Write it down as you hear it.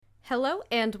Hello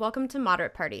and welcome to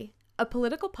Moderate Party, a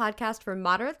political podcast for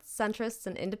moderates, centrists,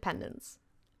 and independents.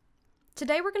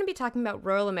 Today we're going to be talking about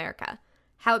rural America,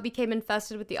 how it became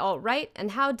infested with the alt-right,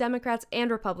 and how Democrats and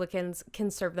Republicans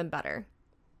can serve them better.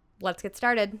 Let's get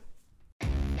started.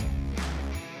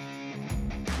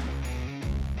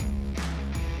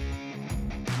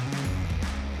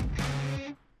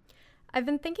 I've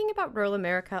been thinking about rural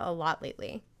America a lot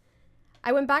lately.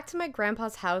 I went back to my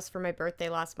grandpa's house for my birthday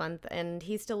last month, and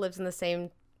he still lives in the same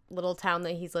little town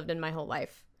that he's lived in my whole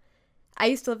life. I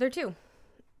used to live there too.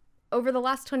 Over the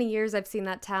last 20 years, I've seen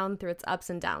that town through its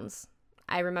ups and downs.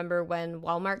 I remember when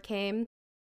Walmart came.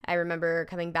 I remember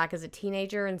coming back as a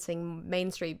teenager and seeing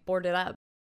Main Street boarded up.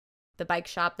 The bike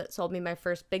shop that sold me my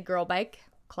first big girl bike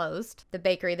closed. The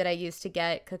bakery that I used to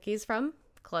get cookies from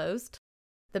closed.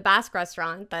 The Basque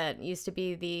restaurant that used to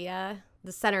be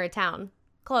the center of town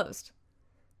closed.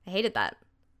 I hated that.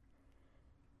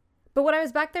 But when I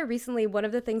was back there recently, one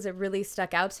of the things that really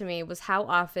stuck out to me was how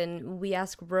often we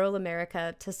ask rural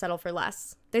America to settle for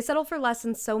less. They settle for less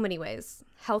in so many ways.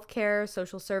 Healthcare,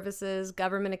 social services,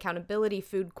 government accountability,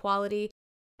 food quality,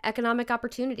 economic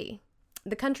opportunity.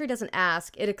 The country doesn't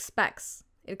ask, it expects.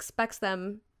 It expects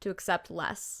them to accept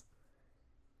less.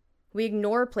 We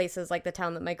ignore places like the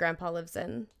town that my grandpa lives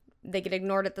in. They get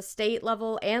ignored at the state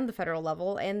level and the federal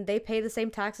level, and they pay the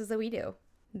same taxes that we do.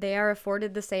 They are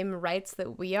afforded the same rights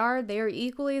that we are. They are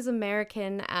equally as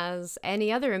American as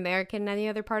any other American in any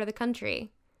other part of the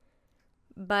country.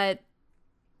 But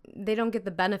they don't get the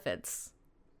benefits.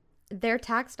 Their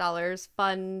tax dollars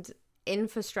fund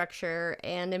infrastructure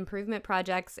and improvement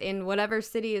projects in whatever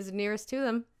city is nearest to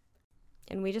them.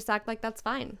 And we just act like that's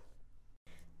fine.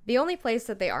 The only place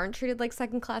that they aren't treated like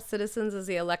second-class citizens is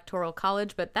the Electoral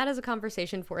College, but that is a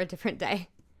conversation for a different day.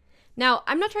 Now,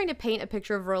 I'm not trying to paint a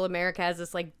picture of rural America as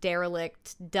this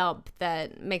derelict dump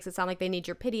that makes it sound like they need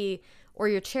your pity or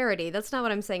your charity. That's not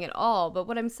what I'm saying at all. But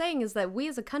what I'm saying is that we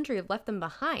as a country have left them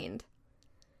behind.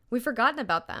 We've forgotten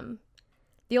about them.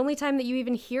 The only time that you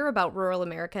even hear about rural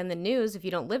America in the news, if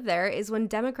you don't live there, is when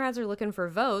Democrats are looking for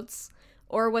votes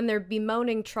or when they're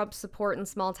bemoaning Trump's support in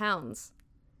small towns.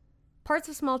 Parts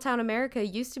of small town America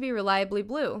used to be reliably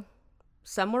blue.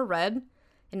 Some were red.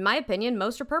 In my opinion,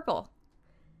 most are purple.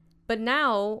 But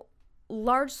now,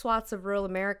 large swaths of rural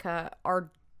America are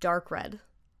dark red,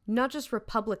 not just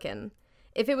Republican.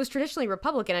 If it was traditionally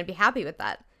Republican, I'd be happy with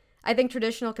that. I think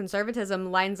traditional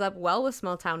conservatism lines up well with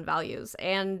small town values.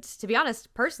 And to be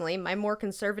honest, personally, my more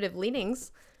conservative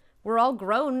leanings were all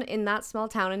grown in that small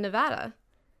town in Nevada.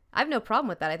 I have no problem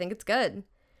with that. I think it's good.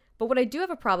 But what I do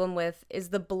have a problem with is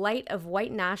the blight of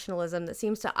white nationalism that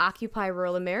seems to occupy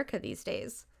rural America these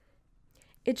days.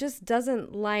 It just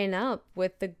doesn't line up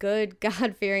with the good,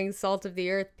 God-fearing,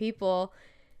 salt-of-the-earth people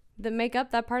that make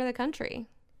up that part of the country.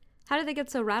 How did they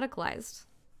get so radicalized?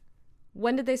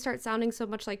 When did they start sounding so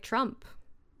much like Trump?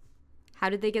 How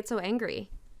did they get so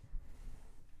angry?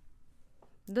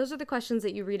 Those are the questions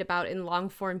that you read about in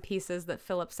long-form pieces that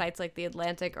fill up sites like The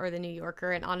Atlantic or The New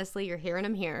Yorker, and honestly, you're hearing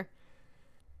them here.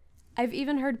 I've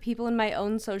even heard people in my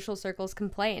own social circles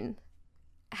complain.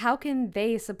 How can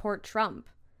they support Trump?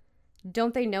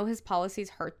 Don't they know his policies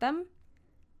hurt them?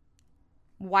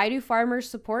 Why do farmers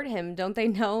support him? Don't they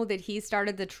know that he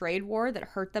started the trade war that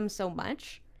hurt them so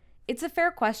much? It's a fair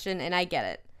question, and I get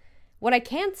it. What I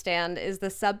can't stand is the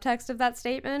subtext of that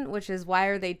statement, which is, why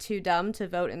are they too dumb to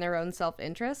vote in their own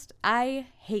self-interest? I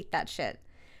hate that shit.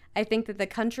 I think that the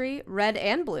country, red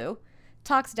and blue,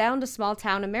 talks down to small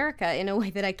town America in a way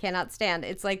that I cannot stand.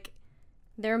 It's like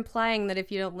they're implying that if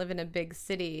you don't live in a big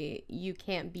city, you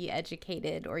can't be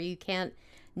educated or you can't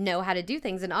know how to do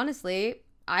things. And honestly,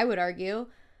 I would argue,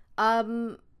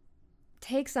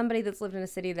 take somebody that's lived in a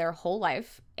city their whole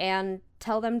life and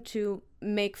tell them to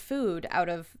make food out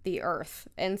of the earth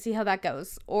and see how that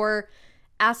goes. Or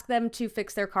ask them to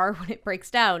fix their car when it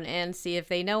breaks down and see if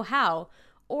they know how.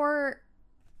 Or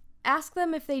ask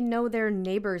them if they know their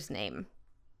neighbor's name.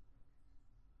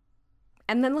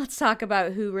 And then let's talk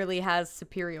about who really has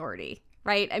superiority,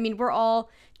 right? I mean, we're all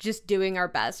just doing our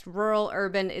best. Rural,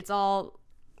 urban, it's all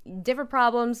different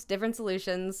problems, different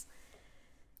solutions.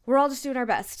 We're all just doing our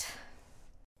best.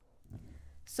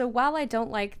 So while I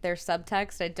don't like their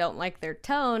subtext, I don't like their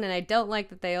tone, and I don't like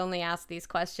that they only ask these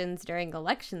questions during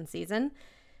election season,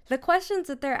 the questions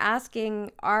that they're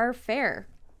asking are fair.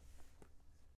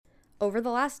 Over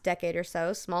the last decade or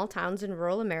so, small towns in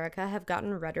rural America have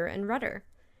gotten redder and redder.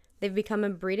 They've become a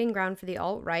breeding ground for the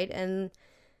alt-right, and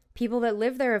people that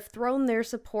live there have thrown their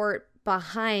support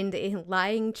behind a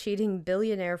lying, cheating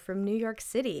billionaire from New York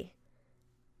City.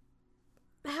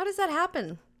 How does that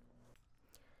happen?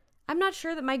 I'm not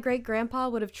sure that my great-grandpa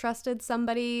would have trusted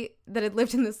somebody that had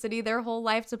lived in the city their whole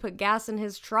life to put gas in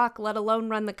his truck, let alone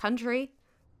run the country.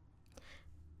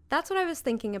 That's what I was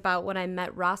thinking about when I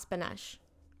met Ross Benesch.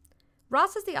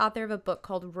 Ross is the author of a book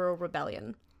called Rural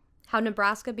Rebellion: How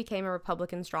Nebraska Became a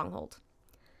Republican Stronghold.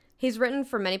 He's written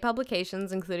for many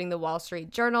publications, including the Wall Street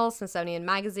Journal, Smithsonian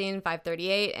Magazine,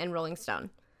 538, and Rolling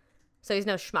Stone. So he's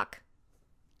no schmuck.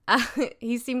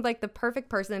 He seemed like the perfect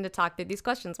person to talk through these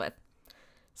questions with.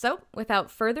 So,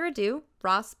 without further ado,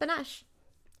 Ross Benesch.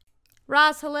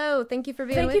 Ross, hello. Thank you for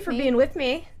being with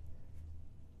me.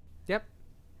 Yep.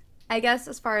 I guess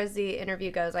as far as the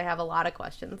interview goes, I have a lot of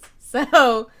questions.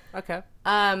 So, Okay.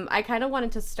 I kind of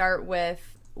wanted to start with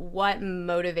what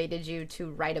motivated you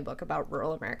to write a book about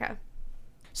rural America?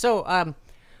 So,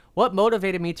 what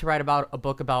motivated me to write about a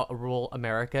book about rural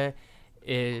America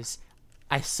is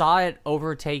I saw it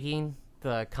overtaking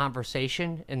the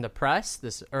conversation in the press,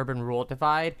 this urban-rural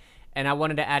divide, and I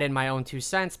wanted to add in my own 2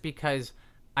 cents because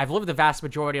I've lived the vast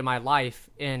majority of my life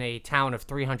in a town of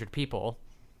 300 people,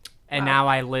 and now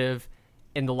I live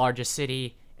in the largest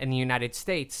city in the United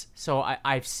States. So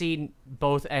I've seen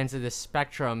both ends of the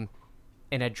spectrum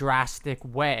in a drastic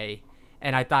way,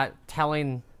 and I thought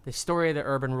telling the story of the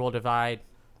urban-rural divide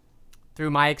through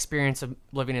my experience of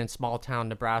living in small town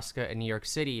Nebraska and New York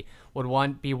City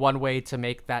would be one way to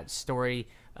make that story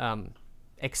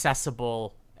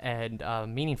accessible and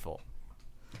meaningful.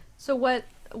 So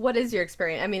what is your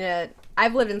experience? I mean,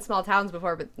 I've lived in small towns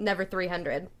before, but never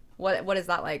 300. What is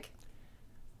that like?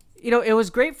 You know, it was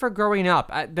great for growing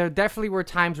up. There definitely were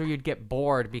times where you'd get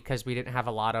bored because we didn't have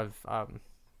a lot of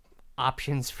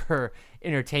options for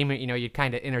entertainment. You know, you'd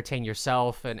kind of entertain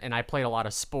yourself, and I played a lot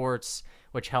of sports,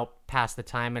 which helped pass the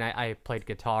time, and I played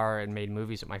guitar and made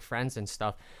movies with my friends and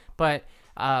stuff. But,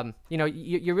 you know,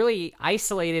 you're really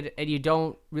isolated, and you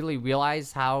don't really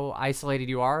realize how isolated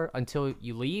you are until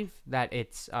you leave, that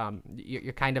it's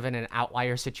you're kind of in an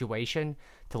outlier situation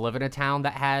to live in a town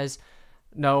that has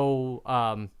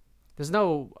no there's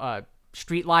no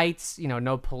street lights, you know,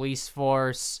 no police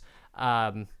force,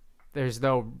 there's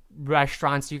no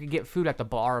restaurants. You can get food at the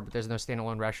bar, but there's no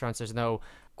standalone restaurants. There's no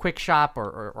quick shop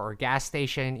or gas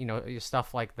station, you know,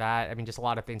 stuff like that. I mean, just a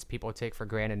lot of things people take for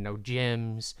granted. No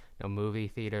gyms, no movie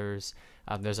theaters.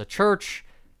 There's a church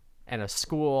and a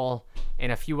school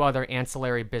and a few other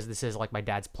ancillary businesses like my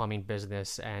dad's plumbing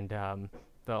business and the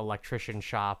electrician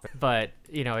shop. But,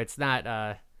 you know, it's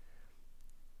not...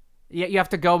 you have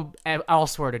to go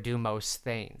elsewhere to do most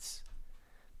things.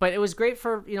 But it was great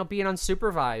for, you know, being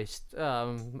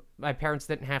unsupervised. My parents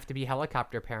didn't have to be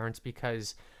helicopter parents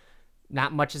because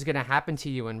not much is going to happen to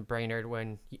you in Brainerd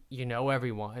when you know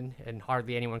everyone and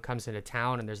hardly anyone comes into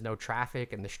town and there's no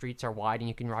traffic and the streets are wide and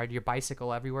you can ride your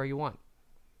bicycle everywhere you want.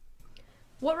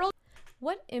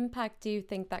 What impact do you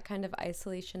think that kind of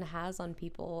isolation has on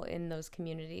people in those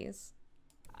communities?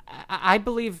 I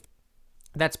believe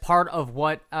that's part of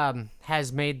what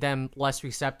has made them less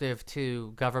receptive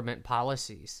to government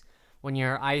policies. When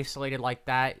you're isolated like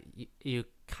that, you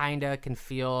kind of can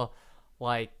feel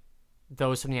like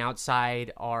those from the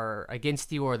outside are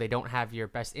against you, or they don't have your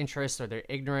best interests, or they're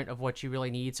ignorant of what you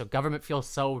really need. So government feels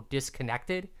so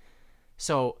disconnected.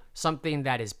 So something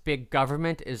that is big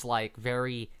government is like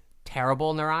very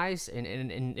terrible in their eyes, and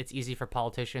it's easy for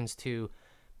politicians to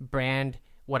brand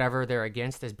whatever they're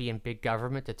against as being big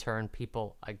government to turn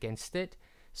people against it.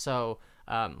 So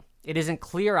it isn't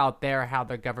clear out there how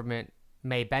the government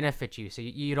may benefit you. So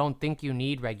you don't think you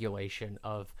need regulation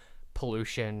of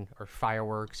pollution or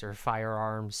fireworks or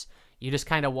firearms. You just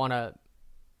kind of want to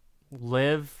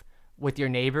live with your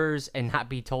neighbors and not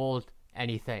be told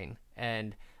anything.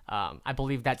 And I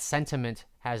believe that sentiment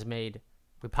has made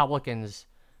Republicans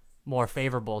more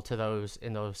favorable to those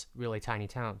in those really tiny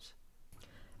towns.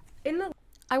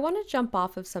 I want to jump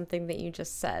off of something that you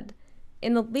just said.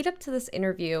 In the lead up to this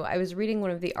interview, I was reading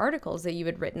one of the articles that you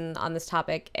had written on this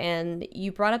topic, and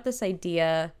you brought up this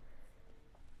idea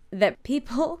that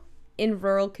people in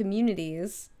rural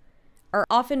communities are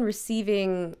often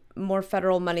receiving more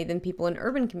federal money than people in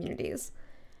urban communities.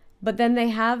 But then they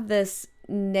have this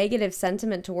negative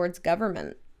sentiment towards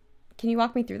government. Can you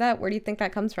walk me through that? Where do you think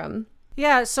that comes from?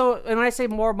 Yeah, so and when I say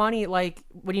more money, like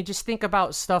when you just think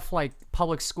about stuff like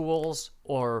public schools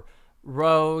or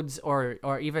roads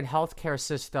or even healthcare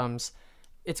systems,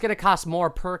 it's going to cost more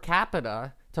per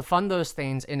capita to fund those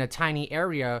things in a tiny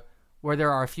area where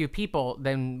there are a few people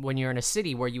than when you're in a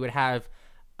city where you would have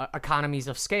economies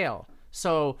of scale.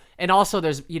 So, and also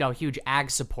there's, you know, huge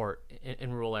ag support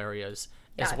in rural areas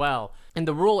as well. In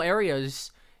the rural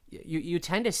areas, you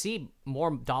tend to see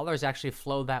more dollars actually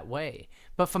flow that way.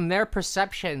 But from their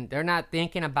perception, they're not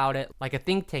thinking about it like a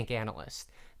think tank analyst.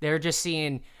 They're just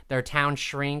seeing their town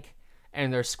shrink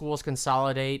and their schools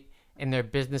consolidate and their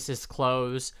businesses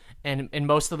close. And in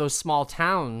most of those small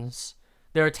towns,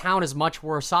 their town is much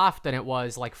worse off than it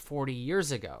was like 40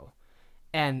 years ago.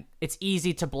 And it's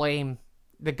easy to blame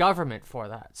the government for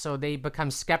that. So they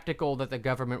become skeptical that the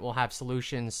government will have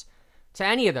solutions to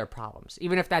any of their problems,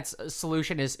 even if that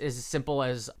solution is as simple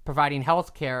as providing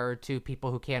health care to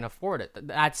people who can't afford it.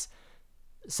 That's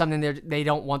something they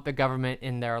don't want the government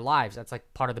in their lives. That's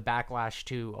like part of the backlash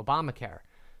to Obamacare.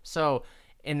 So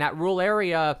in that rural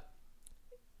area,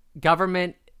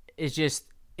 government is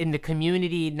just in the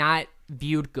community not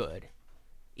viewed good.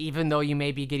 Even though you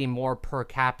may be getting more per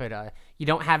capita, you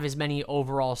don't have as many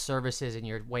overall services, and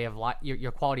your way of life,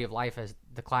 your quality of life has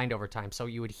declined over time. So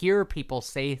you would hear people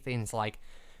say things like,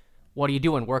 "What are you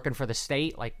doing? Working for the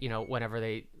state?" Like, whenever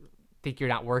they think you're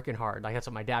not working hard. Like, that's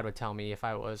what my dad would tell me if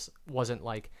I wasn't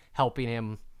like helping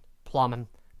him plumb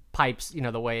pipes,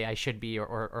 the way I should be,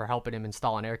 or helping him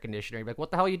install an air conditioner. He'd be like,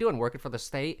 "What the hell are you doing? Working for the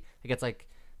state?" Like, it's like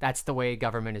that's the way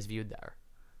government is viewed there.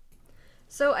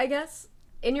 So I guess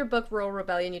in your book, Rural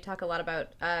Rebellion, you talk a lot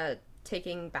about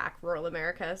taking back rural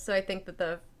America. So I think that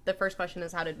the first question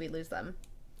is, how did we lose them?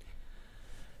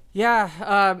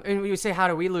 Yeah, and when you say how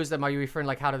do we lose them, are you referring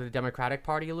like how did the Democratic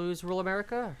Party lose rural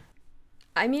America?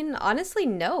 I mean, honestly,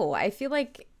 no. I feel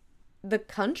like the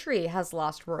country has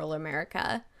lost rural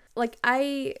America. Like,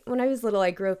 when I was little,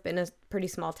 I grew up in a pretty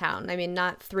small town. I mean,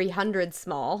 not 300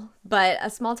 small, but a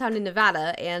small town in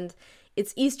Nevada, and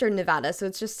it's eastern Nevada, so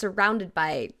it's just surrounded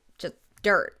by just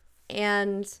dirt.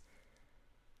 And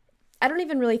I don't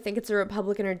even really think it's a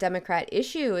Republican or Democrat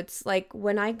issue. It's like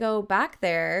when I go back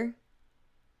there,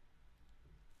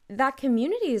 that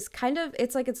community is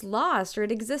it's like it's lost, or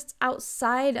it exists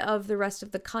outside of the rest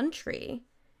of the country.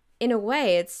 In a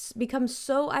way, it's become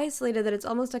so isolated that it's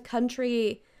almost a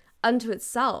country unto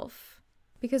itself.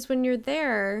 Because when you're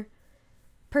there,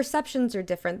 perceptions are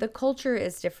different. The culture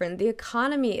is different. The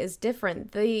economy is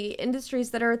different. The industries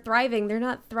that are thriving, they're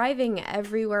not thriving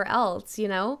everywhere else,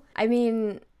 I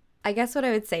mean, I guess what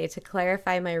I would say to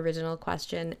clarify my original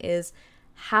question is,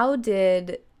 how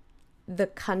did the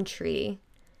country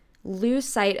lose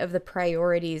sight of the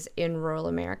priorities in rural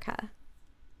America?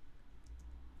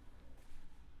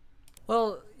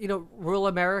 Well, rural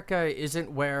America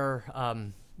isn't where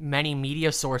many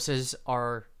media sources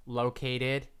are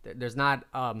located. There's not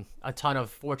a ton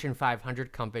of Fortune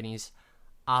 500 companies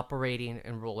operating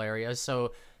in rural areas,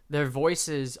 so their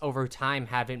voices over time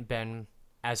haven't been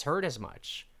as heard as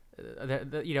much.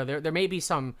 There may be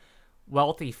some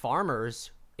wealthy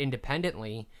farmers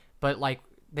independently, but like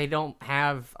they don't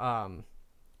have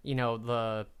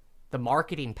the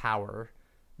marketing power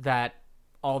that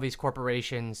all these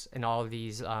corporations and all of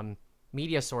these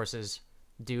media sources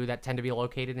do that tend to be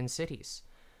located in cities.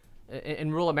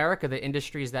 In rural America, the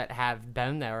industries that have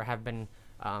been there have been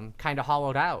kind of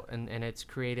hollowed out, and it's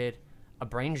created a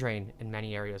brain drain in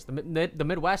many areas. The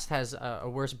Midwest has a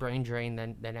worse brain drain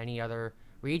than any other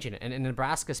region, and in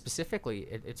Nebraska specifically,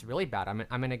 it's really bad.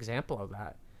 I'm an example of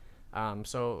that.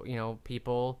 So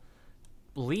people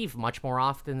leave much more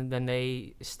often than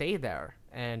they stay there,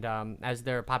 and as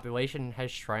their population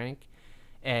has shrank,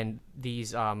 and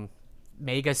these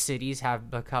mega cities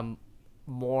have become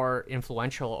more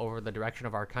influential over the direction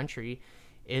of our country,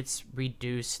 it's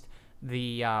reduced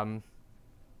the amount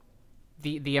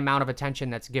of attention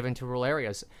that's given to rural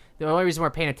areas. The only reason we're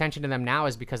paying attention to them now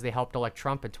is because they helped elect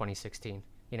Trump in 2016.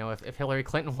 If Hillary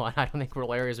Clinton won, I don't think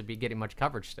rural areas would be getting much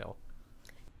coverage still.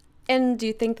 And do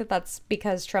you think that that's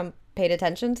because Trump paid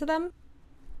attention to them?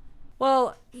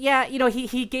 Well, yeah,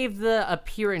 he gave the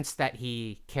appearance that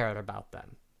he cared about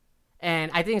them.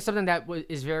 And I think something that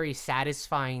is very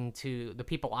satisfying to the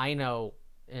people I know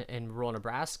in rural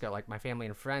Nebraska, like my family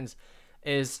and friends,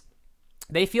 is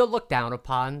they feel looked down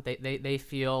upon. They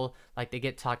feel like they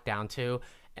get talked down to.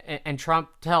 And Trump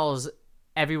tells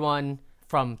everyone,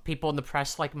 from people in the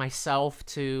press like myself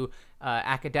to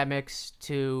academics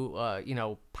to,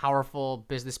 powerful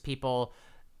business people,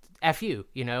 F you,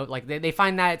 like they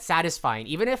find that satisfying.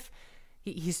 Even if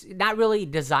he's not really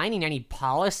designing any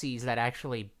policies that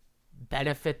actually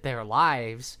benefit their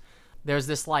lives, there's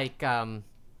this like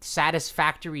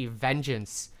satisfactory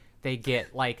vengeance they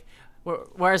get. Like,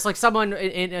 whereas like someone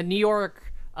in a New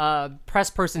York press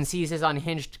person sees his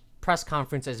unhinged press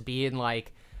conference as being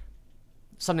like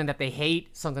something that they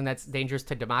hate, something that's dangerous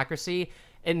to democracy.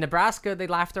 In Nebraska, they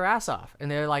laugh their ass off, and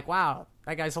they're like, "Wow,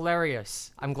 that guy's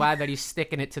hilarious. I'm glad that he's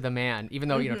sticking it to the man," even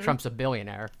though Trump's a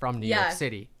billionaire from New York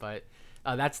City. But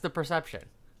that's the perception.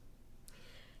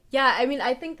 Yeah, I mean,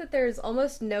 I think that there's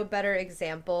almost no better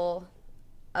example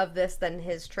of this than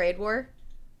his trade war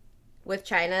with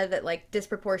China that like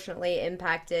disproportionately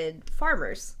impacted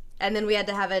farmers. And then we had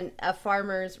to have a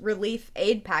farmers relief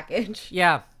aid package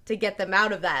Yeah. to get them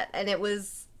out of that. And it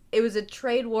was a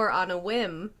trade war on a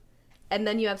whim. And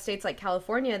then you have states like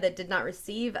California that did not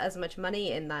receive as much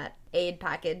money in that aid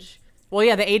package. Well,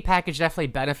 yeah, the aid package definitely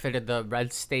benefited the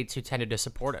red states who tended to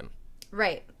support him.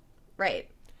 Right. Right.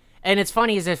 And it's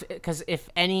funny is because if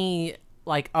any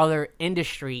like other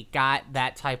industry got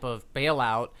that type of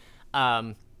bailout,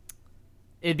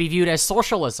 it'd be viewed as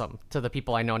socialism to the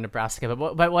people I know in Nebraska.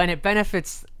 But when it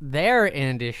benefits their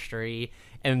industry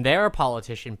and their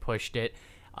politician pushed it,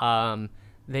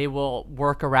 they will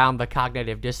work around the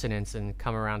cognitive dissonance and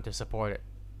come around to support it.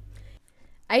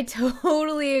 I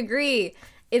totally agree.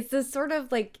 It's this sort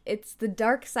of like, it's the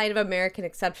dark side of American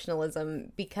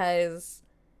exceptionalism because,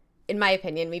 in my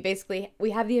opinion,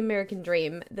 we have the American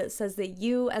dream that says that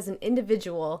you as an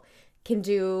individual can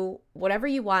do whatever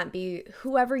you want, be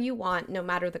whoever you want, no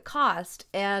matter the cost.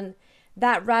 And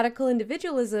that radical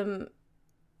individualism,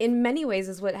 in many ways,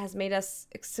 is what has made us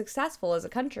successful as a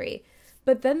country.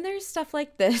 But then there's stuff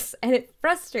like this, and it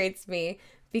frustrates me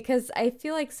because I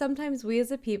feel like sometimes we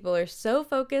as a people are so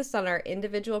focused on our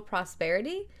individual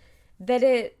prosperity that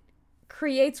it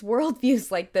creates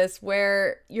worldviews like this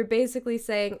where you're basically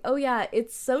saying, oh yeah,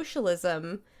 it's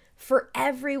socialism for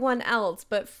everyone else,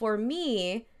 but for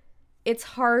me, it's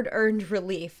hard-earned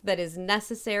relief that is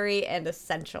necessary and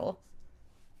essential.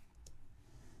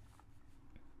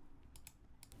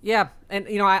 Yeah, and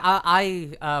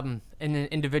I am an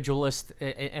individualist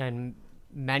in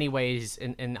many ways,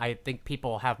 and I think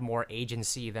people have more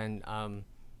agency than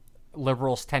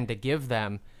liberals tend to give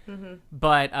them. Mm-hmm.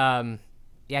 But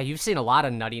yeah, you've seen a lot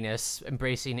of nuttiness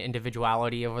embracing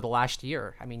individuality over the last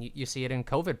year. I mean, you see it in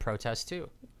COVID protests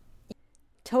too.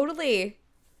 Totally.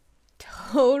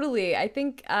 I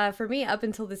think for me, up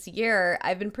until this year,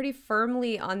 I've been pretty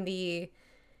firmly on the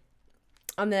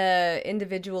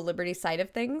individual liberty side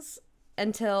of things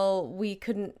until we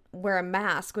couldn't wear a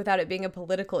mask without it being a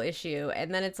political issue.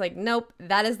 And then it's like, nope,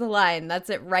 that is the line. That's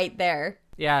it right there.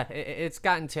 Yeah, it's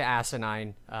gotten to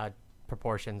asinine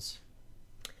proportions.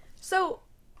 So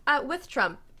with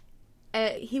Trump,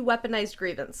 he weaponized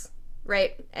grievance,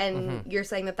 right? And you're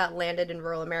saying that landed in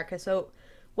rural America. So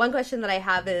one question that I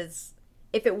have is,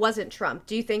 if it wasn't Trump,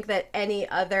 do you think that any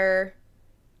other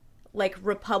like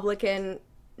Republican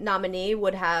nominee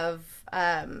would have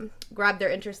grabbed their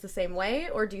interest the same way,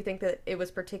 or do you think that it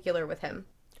was particular with him?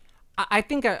 I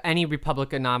think any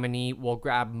Republican nominee will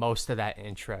grab most of that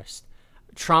interest.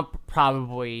 Trump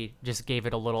probably just gave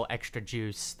it a little extra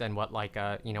juice than what like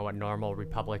a normal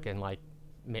Republican like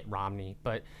Mitt Romney.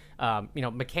 But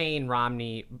McCain,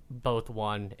 Romney both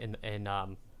won in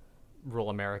rural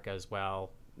America as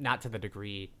well, not to the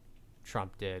degree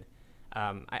Trump did.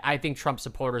 I think Trump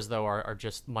supporters, though, are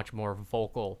just much more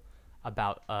vocal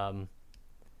about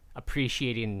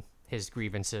appreciating his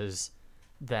grievances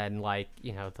than, like,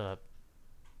 the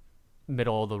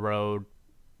middle-of-the-road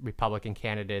Republican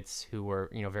candidates who were,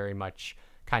 very much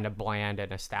kind of bland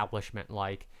and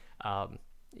establishment-like.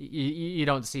 You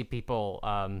don't see people,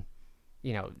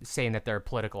 saying that their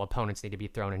political opponents need to be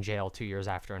thrown in jail 2 years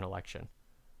after an election.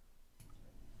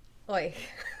 Oy.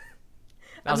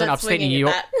 That was in upstate New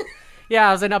York. Yeah,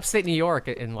 I was in upstate New York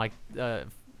in like it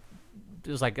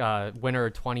was like winter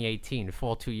 2018,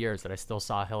 full 2 years that I still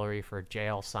saw Hillary for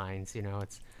jail signs.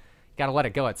 It's got to let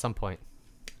it go at some point.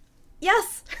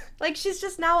 Yes, like she's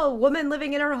just now a woman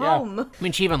living in her home. I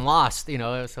mean, she even lost.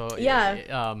 So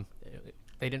yeah.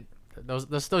 They didn't.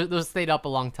 Those stayed up a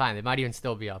long time. They might even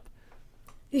still be up.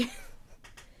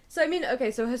 So I mean,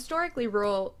 okay. So historically,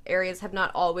 rural areas have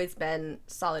not always been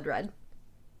solid red.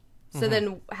 So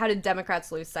then how did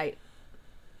Democrats lose sight?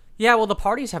 Yeah, well, the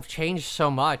parties have changed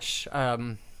so much. I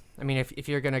mean, if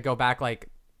you're going to go back like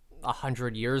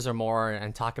 100 years or more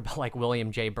and talk about like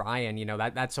William J. Bryan,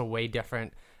 that's a way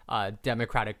different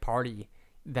Democratic Party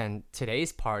than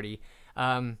today's party.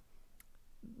 The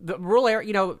rural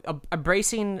area,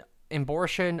 embracing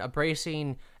abortion,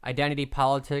 embracing identity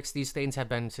politics, these things have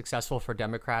been successful for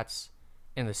Democrats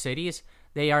in the cities.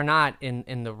 They are not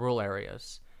in the rural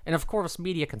areas. And of course,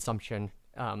 media consumption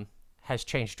has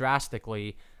changed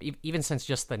drastically, even since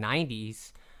just the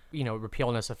 90s.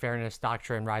 Repeal and fairness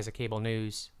doctrine, rise of cable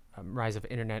news, rise of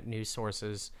internet news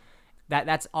sources.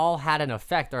 That's all had an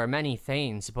effect. There are many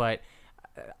things, but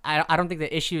I don't think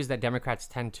the issues that Democrats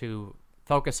tend to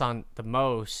focus on the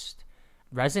most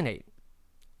resonate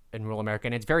in rural America.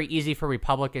 And it's very easy for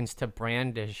Republicans to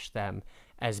brandish them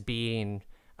as being,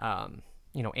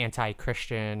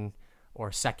 anti-Christian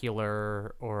or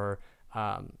secular or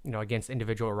against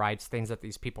individual rights, things that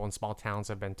these people in small towns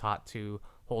have been taught to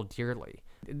hold dearly.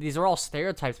 These are all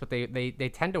stereotypes, but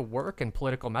they tend to work in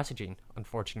political messaging,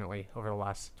 unfortunately, over the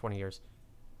last 20 years.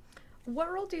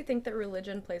 What role do you think that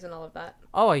religion plays in all of that?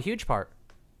 Oh, a huge part.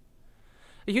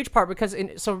 A huge part, because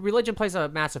so religion plays a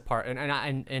massive part,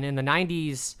 and in the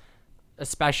 90s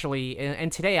especially,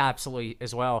 and today absolutely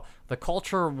as well, the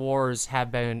culture wars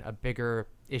have been a bigger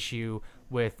issue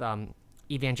with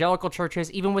evangelical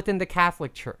churches, even within the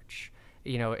Catholic Church.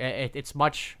 It's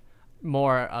much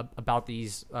more about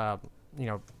these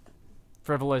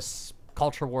frivolous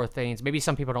culture war things. Maybe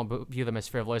some people don't view them as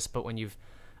frivolous, but when you've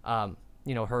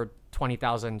heard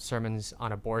 20,000 sermons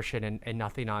on abortion and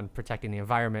nothing on protecting the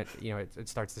environment, it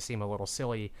starts to seem a little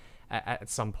silly at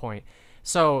some point.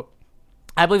 So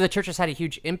I believe the church has had a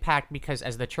huge impact, because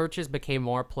as the churches became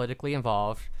more politically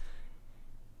involved,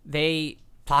 they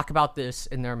talk about this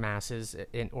in their masses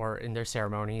or in their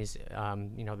ceremonies.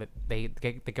 That they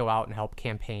go out and help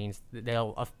campaigns.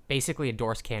 They'll basically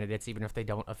endorse candidates even if they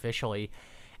don't officially,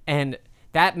 and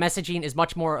that messaging is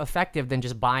much more effective than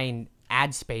just buying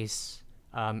ad space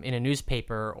in a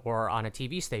newspaper or on a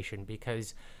TV station,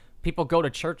 because people go to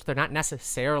church. They're not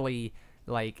necessarily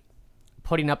like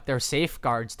putting up their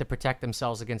safeguards to protect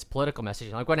themselves against political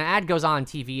messaging. Like when an ad goes on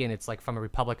TV and it's like from a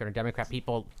Republican or Democrat,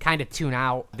 people kind of tune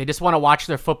out. They just want to watch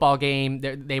their football game.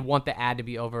 They want the ad to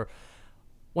be over.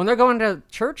 When they're going to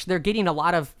church, they're getting a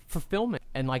lot of fulfillment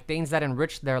and like things that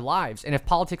enrich their lives. And if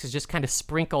politics is just kind of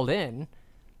sprinkled in,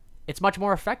 it's much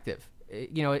more effective.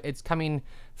 It's coming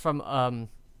from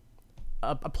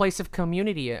a place of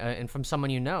community and from someone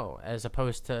as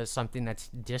opposed to something that's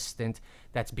distant,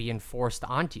 that's being forced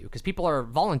onto you. Because people are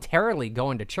voluntarily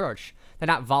going to church. They're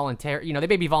not voluntary. They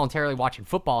may be voluntarily watching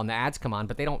football and the ads come on,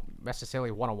 but they don't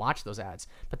necessarily want to watch those ads.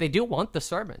 But they do want the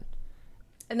sermon.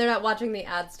 And they're not watching the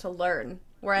ads to learn.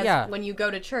 Whereas when you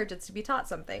go to church, it's to be taught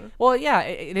something. Well, yeah,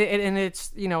 and it's,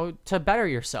 to better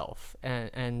yourself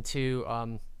and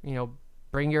to,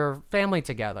 bring your family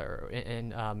together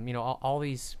and all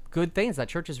these good things that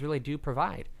churches really do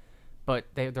provide. But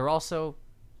they're also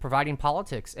providing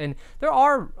politics. And there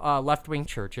are left-wing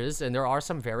churches, and there are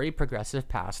some very progressive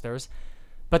pastors,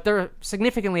 but they're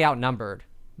significantly outnumbered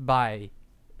by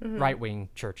right-wing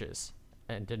churches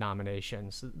and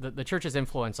denominations. The church's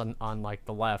influence on like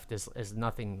the left is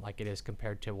nothing like it is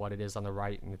compared to what it is on the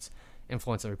right and its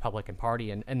influence in the Republican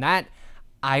Party. And that,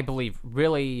 I believe,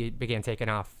 really began taking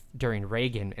off during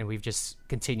Reagan, and we've just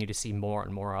continued to see more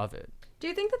and more of it. Do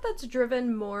you think that that's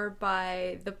driven more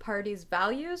by the party's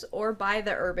values or by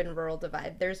the urban-rural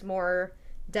divide? There's more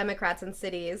Democrats in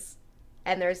cities,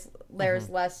 and there's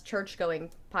less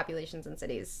church-going populations in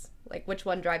cities. Like, which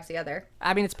one drives the other?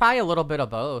 I mean, it's probably a little bit of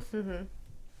both.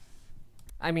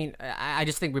 I mean, I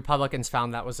just think Republicans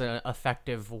found that was an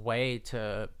effective way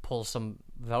to pull some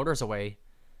voters away,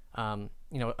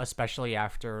 especially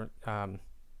after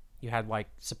you had like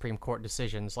Supreme Court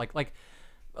decisions like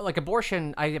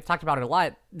abortion. I've talked about it a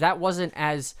lot. That wasn't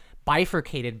as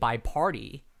bifurcated by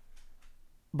party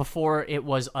before it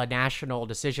was a national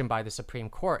decision by the Supreme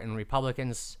Court, and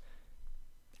Republicans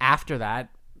after that,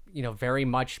 very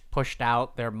much pushed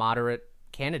out their moderate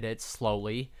candidates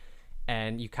slowly,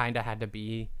 and you kind of had to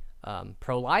be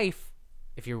pro-life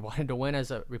if you wanted to win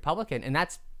as a Republican, and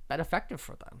that's been effective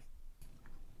for them.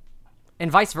 And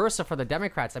vice versa for the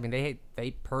Democrats. I mean,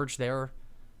 they purged their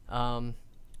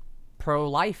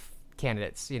pro-life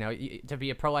candidates. To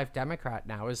be a pro-life Democrat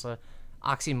now is a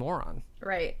oxymoron.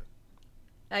 Right.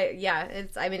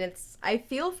 I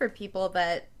feel for people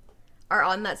that are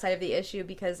on that side of the issue,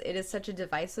 because it is such a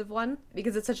divisive one,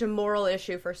 because it's such a moral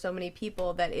issue for so many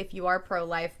people that if you are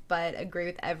pro-life but agree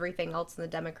with everything else in the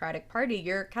Democratic Party,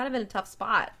 you're kind of in a tough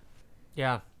spot.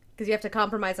 Yeah. Because you have to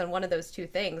compromise on one of those two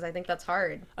things. I think that's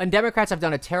hard. And Democrats have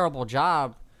done a terrible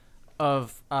job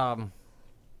of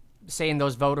saying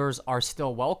those voters are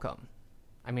still welcome.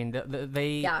 I mean,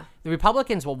 the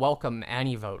Republicans will welcome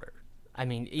any voter. I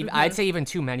mean, I'd say even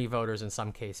too many voters in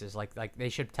some cases. Like they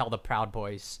should tell the Proud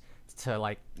Boys to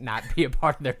like not be a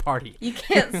part of their party. You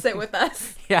can't sit with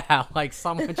us. Yeah, like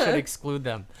someone should exclude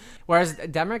them. Whereas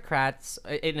Democrats,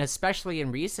 and especially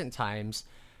in recent times,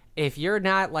 if you're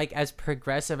not like as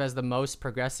progressive as the most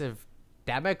progressive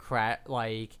Democrat,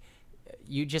 like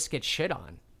you just get shit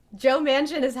on. Joe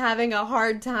Manchin is having a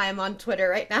hard time on Twitter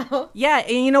right now. Yeah,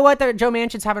 and you know what? Joe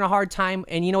Manchin's having a hard time,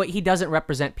 and you know what? He doesn't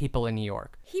represent people in New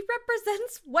York. He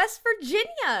represents West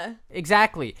Virginia.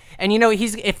 Exactly. And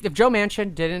if Joe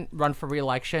Manchin didn't run for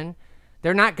re-election,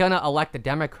 they're not gonna elect a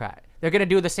Democrat. They're gonna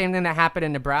do the same thing that happened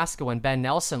in Nebraska when Ben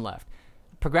Nelson left.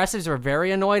 Progressives were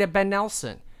very annoyed at Ben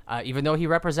Nelson. Even though he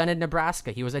represented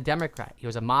Nebraska, he was a Democrat. He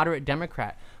was a moderate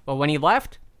Democrat. But when he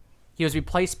left, he was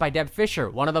replaced by Deb Fischer,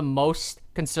 one of the most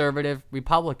conservative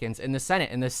Republicans in the Senate.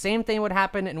 And the same thing would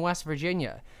happen in West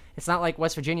Virginia. It's not like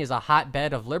West Virginia is a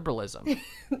hotbed of liberalism.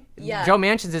 Yeah. Joe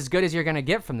Manchin's as good as you're going to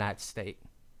get from that state.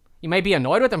 You may be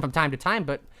annoyed with him from time to time,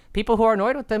 but people who are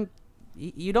annoyed with him,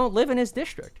 you don't live in his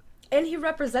district. And he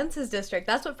represents his district.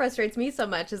 That's what frustrates me so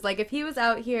much, is like if he was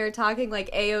out here talking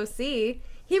like AOC,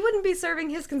 he wouldn't be serving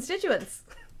his constituents.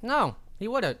 No, he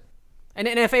wouldn't. And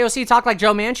if AOC talked like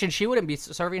Joe Manchin, she wouldn't be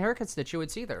serving her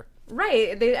constituents either.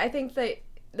 Right. I think that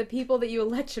the people that you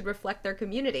elect should reflect their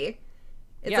community.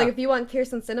 It's Yeah. like if you want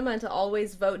Kirsten Sinema to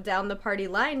always vote down the party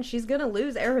line, she's going to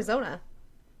lose Arizona.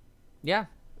 Yeah.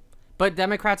 But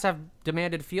Democrats have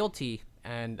demanded fealty,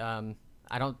 and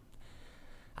I don't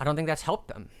think that's helped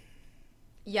them.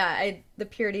 Yeah, the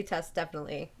purity tests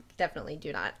definitely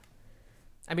do not.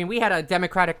 I mean, we had a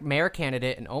Democratic mayor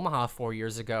candidate in Omaha 4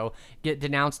 years ago get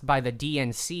denounced by the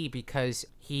DNC because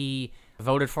he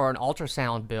voted for an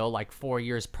ultrasound bill like 4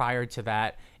 years prior to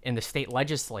that in the state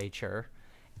legislature.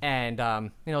 And,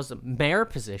 it's a mayor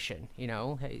position,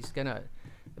 he's going to,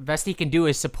 the best he can do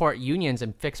is support unions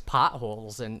and fix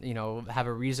potholes and, have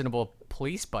a reasonable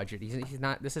police budget. He's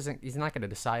not going to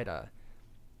decide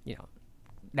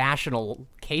national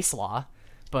case law,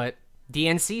 but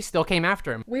DNC still came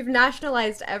after him. We've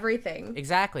nationalized everything.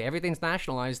 Exactly. Everything's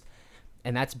nationalized,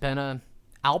 and that's been a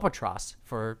albatross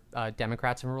for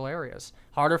Democrats in rural areas.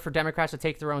 Harder for Democrats to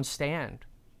take their own stand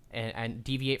and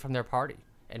deviate from their party.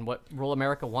 And what rural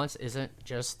America wants isn't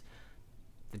just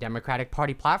the Democratic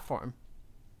Party platform.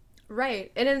 Right.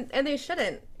 And they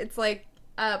shouldn't. It's like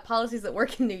policies that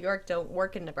work in New York don't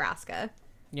work in Nebraska.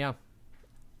 Yeah.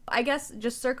 I guess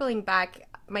just circling back,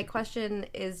 my question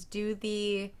is, do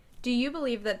you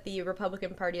believe that the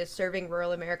Republican Party is serving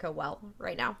rural America well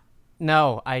right now?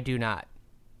 No, I do not.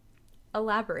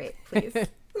 Elaborate, please.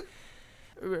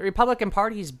 Republican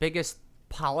Party's biggest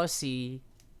policy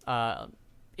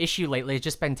issue lately has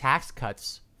just been tax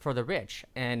cuts for the rich,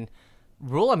 and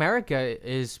rural America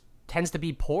tends to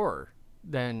be poorer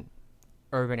than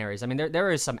urban areas. I mean,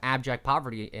 there is some abject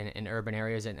poverty in urban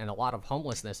areas and a lot of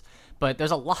homelessness, but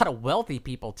there's a lot of wealthy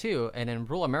people too, and in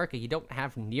rural America you don't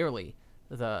have nearly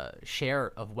the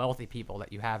share of wealthy people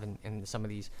that you have in some of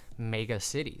these mega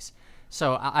cities.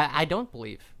 So I don't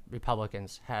believe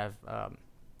Republicans have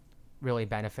really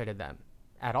benefited them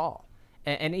at all.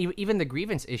 And even the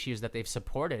grievance issues that they've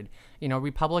supported,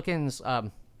 Republicans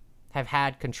have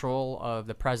had control of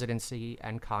the presidency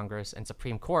and Congress and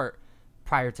Supreme Court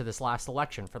prior to this last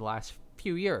election for the last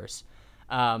few years.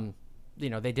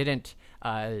 They didn't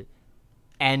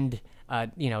end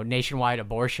nationwide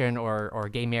abortion or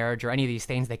gay marriage or any of these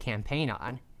things they campaign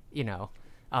on.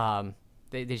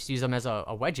 They just use them as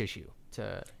a wedge issue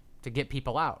to get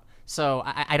people out. So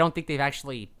I don't think they've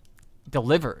actually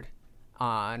delivered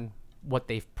on what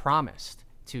they've promised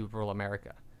to rural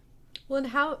America. Well, and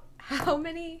how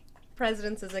many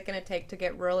presidents is it going to take to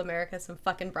get rural America some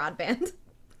fucking broadband?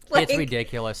 It's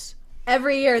ridiculous.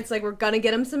 Every year it's like, we're going to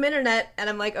get them some internet. And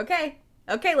I'm like, okay,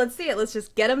 let's see it. Let's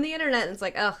just get them the internet. And it's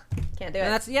like, ugh, can't do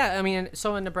it.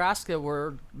 So in Nebraska,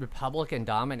 we're Republican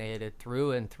dominated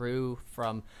through and through,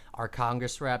 from our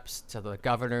Congress reps to the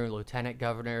governor, lieutenant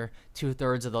governor,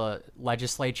 2/3 of the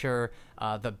legislature,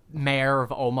 the mayor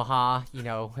of Omaha,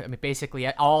 basically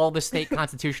all the state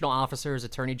constitutional officers,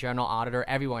 attorney general, auditor,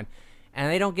 everyone. And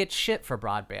they don't get shit for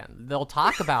broadband. They'll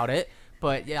talk about it.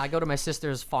 But yeah, I go to my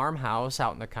sister's farmhouse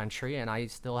out in the country, and I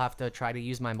still have to try to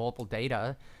use my mobile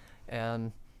data.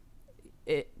 And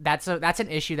that's an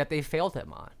issue that they failed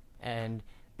him on. And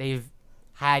they've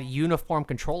had uniform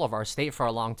control of our state for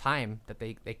a long time that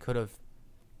they could have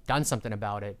done something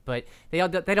about it. But they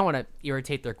don't want to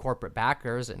irritate their corporate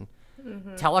backers, and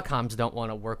telecoms don't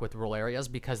want to work with rural areas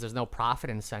because there's no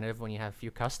profit incentive when you have few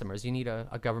customers. You need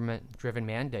a government-driven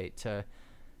mandate to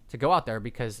go out there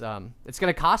because it's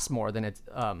going to cost more than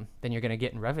you're going to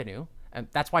get in revenue. And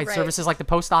that's why services like the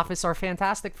post office are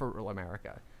fantastic for rural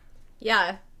America.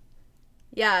 Yeah.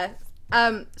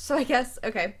 So I guess,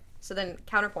 okay, so then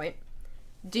counterpoint.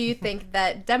 Do you think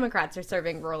that Democrats are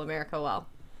serving rural America well?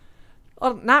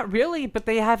 Well, not really, but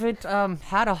they haven't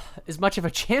had as much of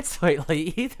a chance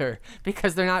lately either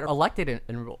because they're not elected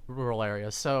in rural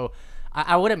areas. So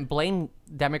I wouldn't blame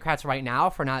Democrats right now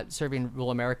for not serving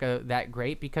rural America that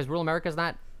great because rural America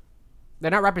they're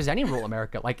not representing rural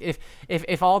America. Like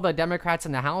if all the Democrats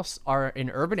in the House are in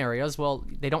urban areas, well,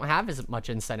 they don't have as much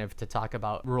incentive to talk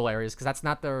about rural areas because that's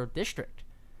not their district.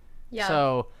 Yeah.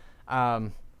 So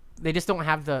they just don't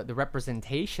have the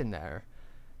representation there.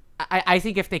 I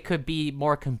think if they could be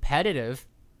more competitive,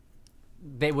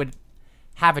 they would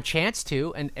have a chance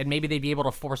to, and maybe they'd be able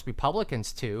to force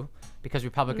Republicans to, because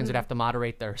Republicans would have to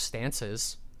moderate their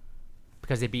stances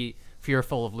because they'd be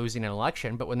fearful of losing an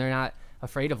election. But when they're not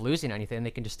afraid of losing anything,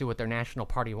 they can just do what their national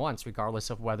party wants, regardless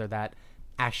of whether that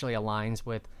actually aligns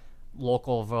with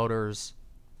local voters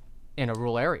in a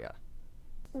rural area.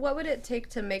 What would it take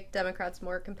to make Democrats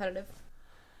more competitive?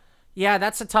 Yeah,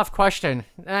 that's a tough question.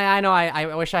 I know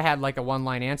I wish I had like a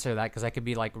one-line answer to that, because I could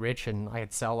be like rich and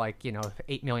I'd sell like,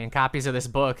 8 million copies of this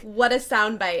book. What a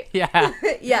soundbite. Yeah.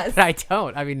 Yes. But I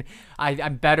don't. I mean,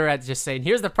 I'm better at just saying,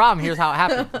 here's the problem, here's how it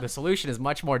happened. The solution is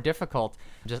much more difficult.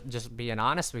 Just being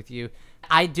honest with you.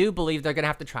 I do believe they're going to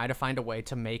have to try to find a way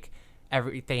to make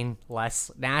everything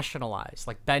less nationalized.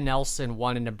 Like Ben Nelson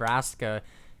won in Nebraska.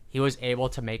 He was able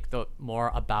to make the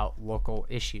more about local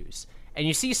issues. And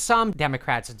you see some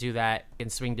Democrats do that in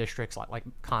swing districts like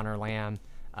Connor Lamb,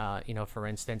 for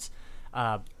instance.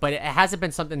 But it hasn't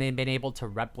been something they've been able to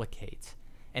replicate.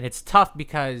 And it's tough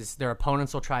because their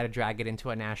opponents will try to drag it into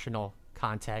a national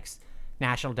context.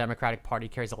 National Democratic Party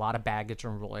carries a lot of baggage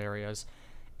in rural areas.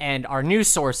 And our news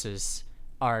sources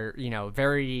are,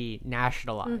 very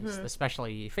nationalized,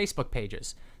 especially Facebook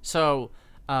pages. So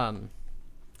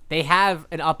they have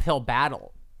an uphill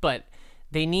battle, but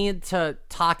they need to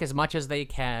talk as much as they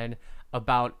can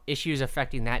about issues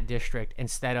affecting that district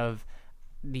instead of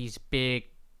these big,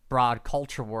 broad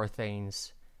culture war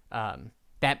things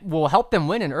that will help them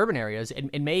win in urban areas.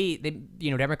 And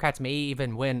Democrats may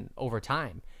even win over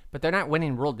time, but they're not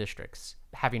winning rural districts,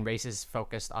 having races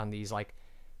focused on these like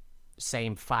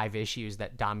same 5 issues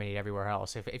that dominate everywhere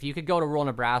else. If you could go to rural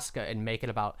Nebraska and make it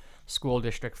about school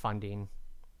district funding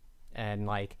and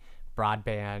like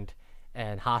broadband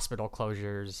and hospital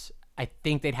closures, I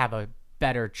think they'd have a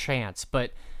better chance.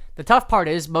 But the tough part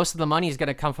is most of the money is going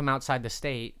to come from outside the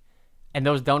state, and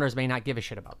those donors may not give a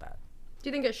shit about that. Do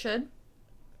you think it should?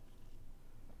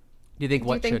 Do you think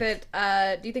what should?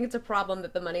 Do you think it's a problem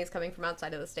that the money is coming from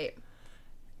outside of the state?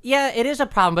 Yeah, it is a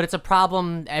problem, but it's a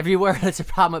problem everywhere. It's a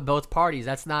problem at both parties.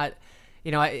 That's not,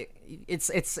 it's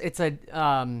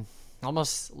a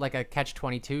almost like a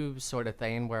catch-22 sort of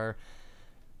thing where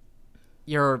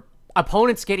your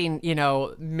opponent's getting,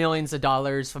 millions of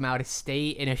dollars from out of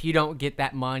state, and if you don't get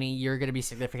that money, you're going to be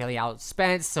significantly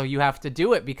outspent, so you have to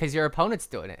do it because your opponent's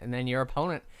doing it, and then your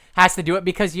opponent has to do it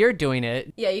because you're doing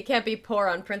it. Yeah, you can't be poor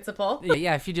on principle.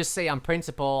 Yeah, if you just say on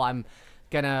principle, I'm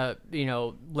gonna,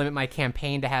 limit my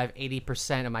campaign to have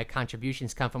 80% of my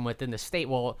contributions come from within the state,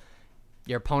 well,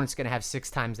 your opponent's gonna have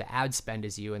 6 times the ad spend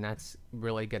as you, and that's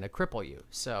really gonna cripple you.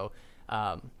 So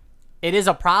it is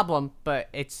a problem, but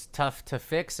it's tough to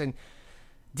fix. And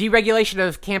deregulation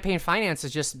of campaign finance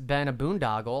has just been a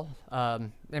boondoggle.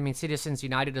 Citizens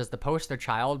United is the poster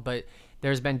child, but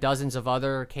there's been dozens of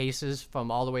other cases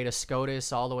from all the way to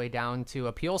SCOTUS, all the way down to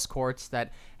appeals courts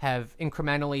that have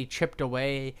incrementally chipped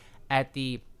away at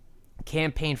the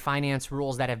campaign finance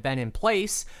rules that have been in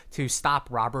place to stop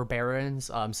robber barons.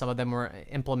 Some of them were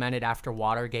implemented after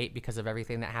Watergate because of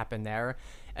everything that happened there,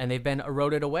 and they've been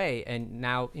eroded away. And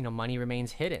now, money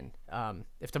remains hidden.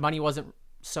 If the money wasn't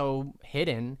so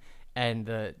hidden and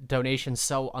the donations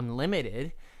so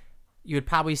unlimited, you would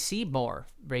probably see more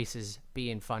races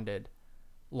being funded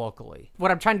locally.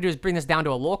 What I'm trying to do is bring this down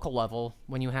to a local level.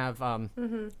 When you have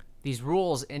these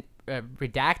rules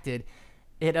redacted,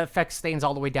 it affects things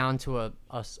all the way down to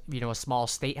a small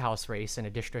state house race in a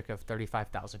district of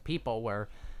 35,000 people, where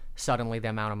suddenly the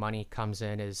amount of money comes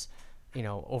in is,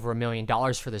 over $1 million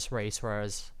for this race,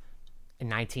 whereas in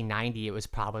 1990 it was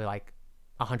probably like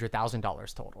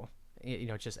 $100,000 total.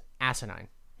 It's just asinine.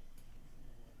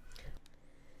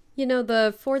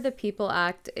 The For the People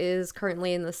Act is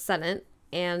currently in the Senate,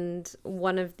 and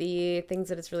one of the things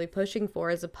that it's really pushing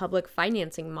for is a public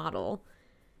financing model,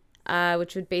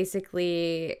 which would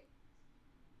basically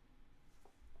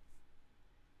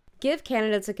give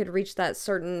candidates that could reach that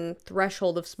certain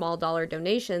threshold of small dollar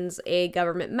donations a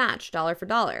government match, dollar for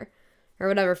dollar, or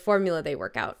whatever formula they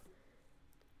work out.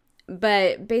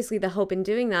 But basically the hope in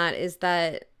doing that is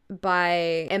that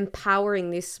by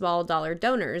empowering these small dollar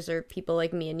donors, or people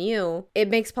like me and you, it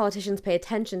makes politicians pay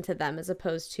attention to them as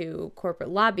opposed to corporate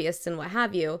lobbyists and what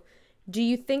have you. Do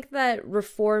you think that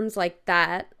reforms like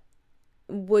that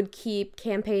would keep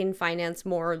campaign finance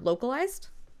more localized?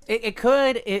 It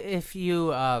could, if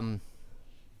you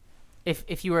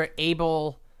if you were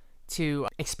able to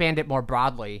expand it more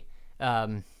broadly.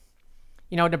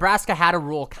 Nebraska had a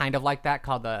rule kind of like that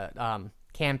called the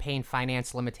Campaign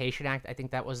Finance Limitation Act. I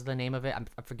think that was the name of it. I'm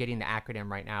forgetting the acronym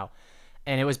right now.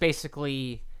 And it was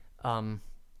basically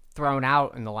thrown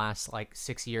out in the last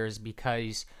 6 years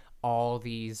because all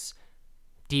these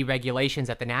deregulations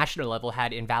at the national level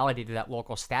had invalidated that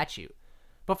local statute.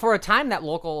 But for a time,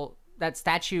 that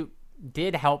statute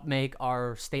did help make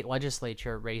our state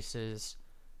legislature races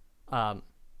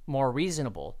more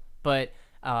reasonable. But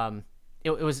it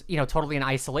was, totally in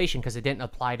isolation because it didn't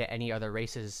apply to any other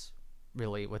races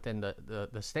really within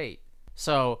the state.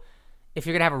 So if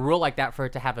you're going to have a rule like that for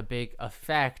it to have a big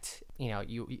effect,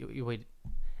 you would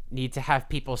need to have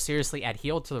people seriously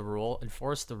adhere to the rule,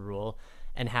 enforce the rule,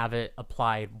 and have it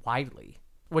applied widely,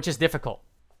 which is difficult.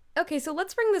 Okay, so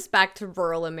let's bring this back to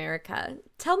rural America.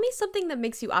 Tell me something that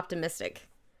makes you optimistic.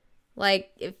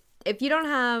 Like if you don't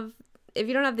have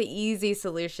the easy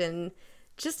solution,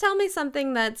 just tell me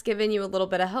something that's given you a little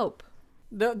bit of hope.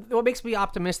 What makes me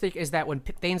optimistic is that when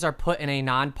things are put in a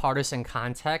nonpartisan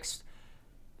context,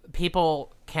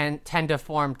 people can tend to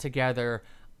form together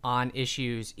on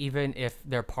issues even if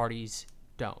their parties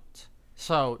don't.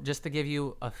 So just to give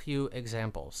you a few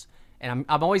examples, and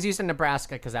I'm always using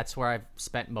Nebraska because that's where I've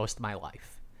spent most of my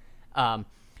life.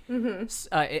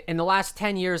 In the last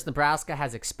 10 years, Nebraska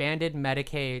has expanded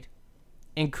Medicaid,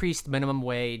 increased minimum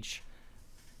wage,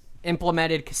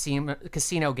 implemented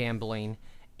casino gambling,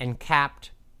 and capped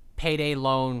payday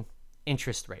loan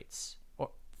interest rates.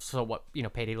 So what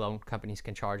payday loan companies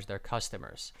can charge their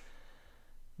customers.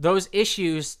 Those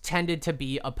issues tended to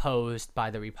be opposed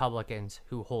by the Republicans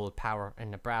who hold power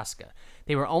in Nebraska.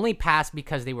 They were only passed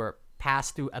because they were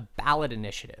passed through a ballot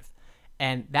initiative.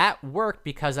 And that worked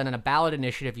because on a ballot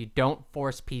initiative, you don't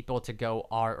force people to go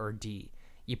R or D.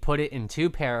 You put it in 2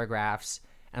 paragraphs,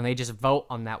 and they just vote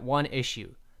on that one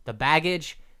issue. The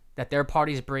baggage that their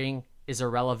parties bring is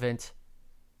irrelevant.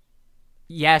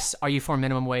 Yes, are you for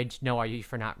minimum wage? No, are you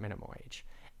for not minimum wage?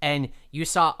 And you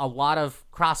saw a lot of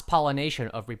cross-pollination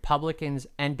of Republicans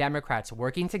and Democrats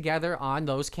working together on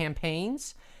those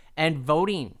campaigns and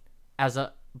voting as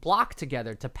a block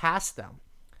together to pass them.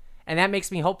 And that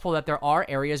makes me hopeful that there are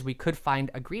areas we could find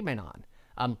agreement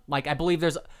on. Like I believe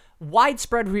there's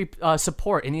widespread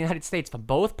support in the United States from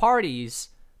both parties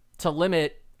to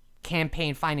limit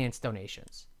campaign finance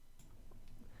donations.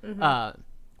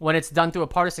 When it's done through a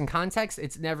partisan context,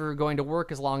 it's never going to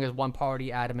work as long as one party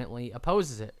adamantly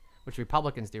opposes it, which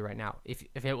Republicans do right now.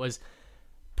 If it was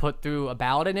put through a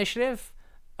ballot initiative,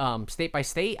 state by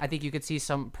state, I think you could see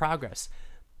some progress.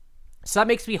 So that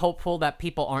makes me hopeful that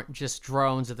people aren't just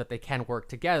drones and that they can work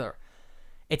together.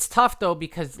 It's tough, though,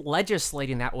 because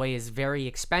legislating that way is very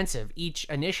expensive. Each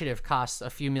initiative costs a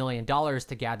few $1 million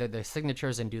to gather the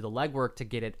signatures and do the legwork to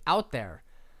get it out there.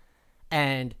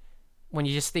 And when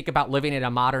you just think about living in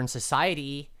a modern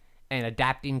society and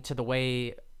adapting to the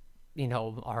way,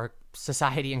 our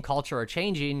society and culture are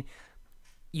changing,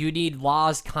 you need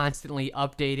laws constantly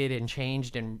updated and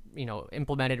changed and,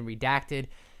 implemented and redacted.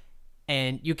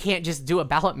 And you can't just do a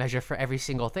ballot measure for every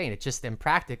single thing. It's just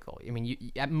impractical. I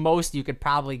mean, at most, you could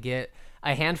probably get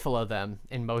a handful of them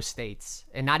in most states,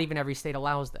 and not even every state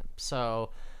allows them.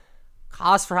 So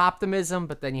cause for optimism,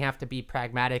 but then you have to be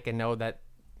pragmatic and know that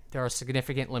there are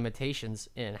significant limitations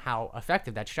in how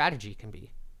effective that strategy can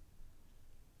be.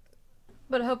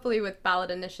 But hopefully with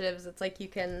ballot initiatives, it's like you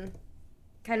can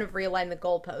kind of realign the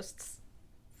goalposts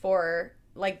for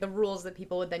like the rules that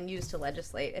people would then use to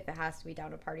legislate if it has to be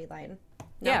down a party line.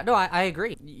 No? Yeah, no, I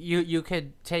agree. You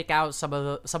could take out some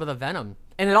of the venom.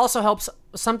 And it also helps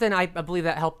something I believe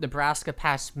that helped Nebraska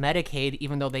pass Medicaid,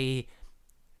 even though they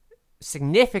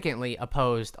significantly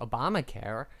opposed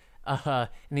Obamacare. And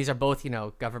these are both,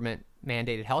 government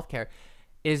mandated healthcare,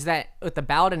 is that with the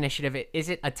ballot initiative, it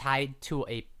isn't tied to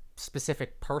a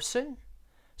specific person.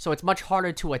 So it's much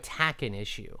harder to attack an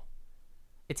issue.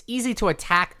 It's easy to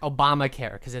attack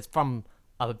Obamacare because it's from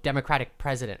a Democratic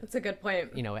president. That's a good point.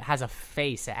 It has a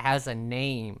face. It has a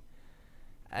name.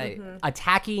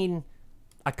 Attacking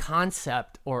a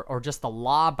concept or just the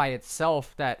law by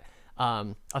itself that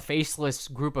a faceless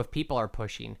group of people are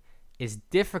pushing is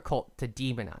difficult to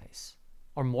demonize,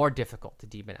 or more difficult to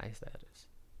demonize, that is.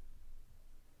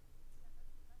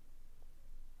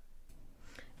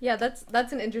 Yeah,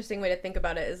 that's an interesting way to think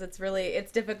about it. Is it's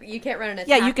difficult. You can't run an attack.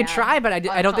 Yeah, you can try, but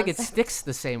I don't think it sticks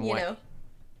the same way.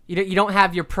 You don't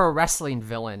have your pro wrestling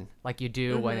villain like you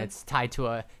do when it's tied to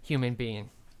a human being.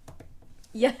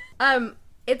 Yeah.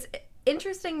 It's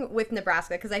interesting with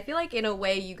Nebraska because I feel like in a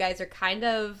way you guys are kind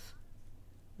of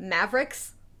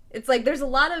mavericks. It's like there's a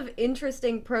lot of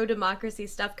interesting pro-democracy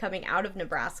stuff coming out of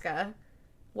Nebraska.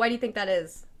 Why do you think that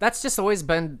is? That's just always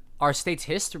been our state's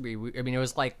history. It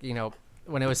was like,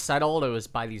 when it was settled, it was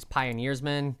by these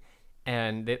pioneersmen,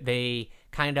 and they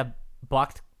kind of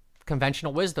bucked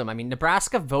conventional wisdom. I mean,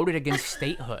 Nebraska voted against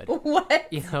statehood.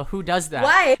 What? Who does that?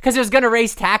 Why? Because it was going to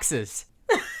raise taxes.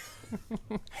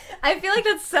 I feel like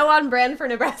that's so on brand for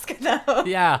Nebraska, though.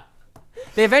 Yeah.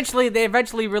 They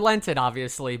eventually relented,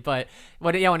 obviously, but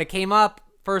when it came up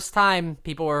first time,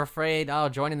 people were afraid,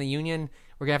 joining the union,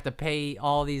 we're gonna have to pay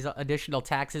all these additional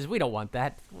taxes. We don't want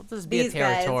that. We'll just be These a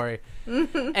territory.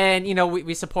 And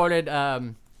we supported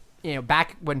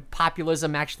back when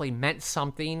populism actually meant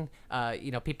something.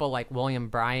 People like William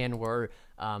Bryan were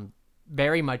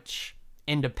very much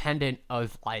independent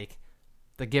of like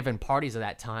the given parties of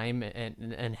that time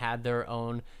and had their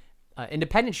own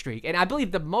independent streak. And I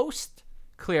believe the most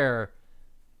clear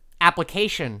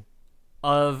application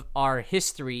of our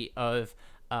history of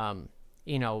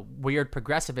weird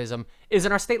progressivism is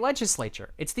in our state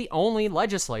legislature. It's the only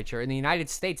legislature in the United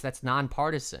States that's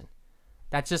nonpartisan.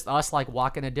 That's just us like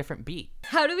walking a different beat.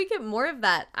 How do we get more of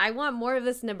that? I want more of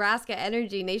this Nebraska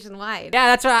energy nationwide.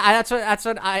 Yeah, that's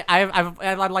what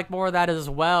I'd like more of that as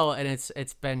well. And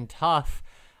it's been tough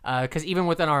because even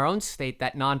within our own state,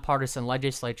 that nonpartisan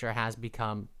legislature has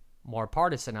become more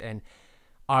partisan. And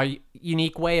our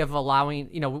unique way of allowing,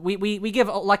 we give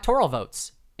electoral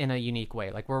votes in a unique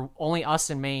way. Like we're only us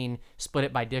in Maine split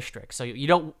it by district. So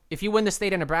if you win the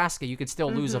state of Nebraska, you could still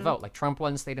lose a vote. Like Trump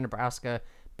won the state of Nebraska,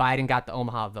 Biden got the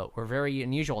Omaha vote. We're very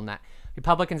unusual in that.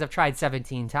 Republicans have tried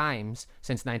 17 times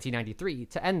since 1993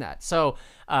 to end that. So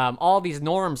all these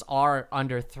norms are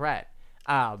under threat.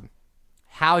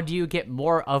 How do you get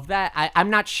more of that? I'm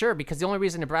not sure, because the only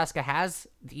reason Nebraska has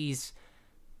these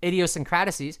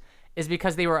idiosyncrasies is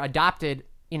because they were adopted,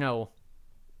 a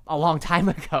long time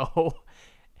ago.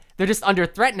 They're just under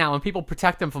threat now, and people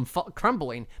protect them from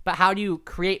crumbling. But how do you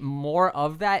create more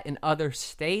of that in other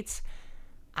states?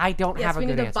 I don't have a good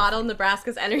answer. Yes, we need to bottle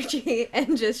Nebraska's energy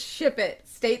and just ship it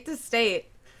state to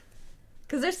state.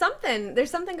 Because there's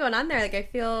something going on there. Like I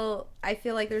feel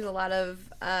like there's a lot of,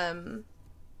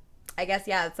 I guess,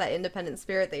 yeah, it's that independent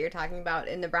spirit that you're talking about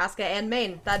in Nebraska and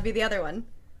Maine. That'd be the other one.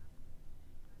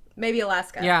 Maybe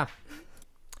Alaska. Yeah,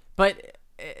 but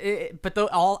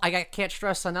I can't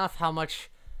stress enough how much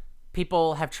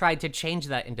people have tried to change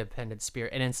that independent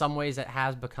spirit, and in some ways it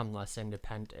has become less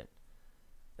independent.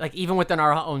 Like even within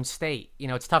our own state,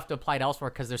 it's tough to apply it elsewhere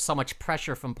because there's so much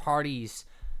pressure from parties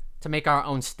to make our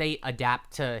own state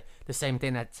adapt to the same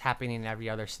thing that's happening in every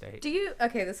other state.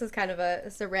 Okay, this is kind of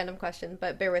a random question,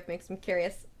 but bear with me because I'm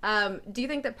curious. Do you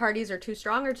think that parties are too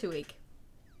strong or too weak?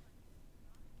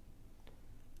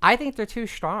 I think they're too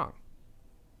strong.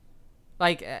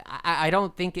 Like, I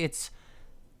don't think it's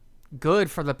good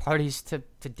for the parties to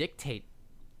dictate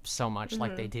so much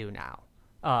like they do now.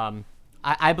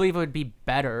 I believe it would be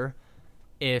better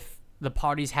if the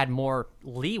parties had more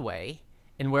leeway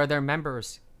in where their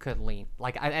members could lean.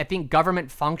 Like, I think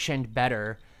government functioned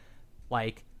better,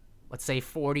 like, let's say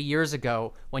 40 years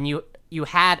ago, when you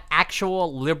had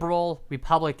actual liberal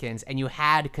Republicans and you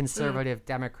had conservative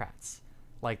Democrats.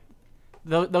 Like,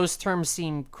 those terms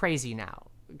seem crazy now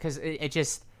because it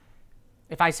just,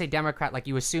 if I say Democrat, like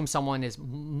you assume someone is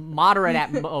moderate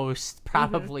at most,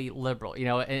 probably liberal,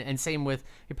 and same with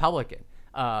Republican.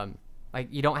 Like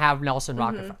you don't have Nelson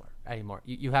Rockefeller anymore.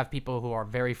 You have people who are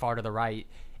very far to the right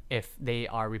if they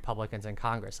are Republicans in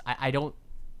Congress. I don't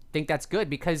think that's good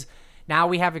because now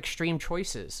we have extreme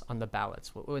choices on the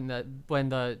ballots. When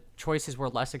the choices were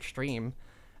less extreme,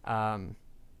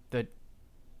 the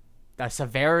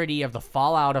severity of the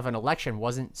fallout of an election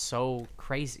wasn't so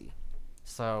crazy.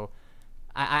 So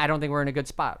I don't think we're in a good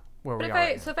spot where we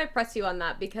are. So if I press you on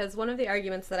that, because one of the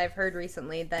arguments that I've heard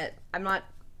recently that I'm not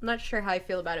sure how I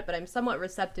feel about it, but I'm somewhat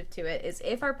receptive to it, is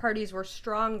if our parties were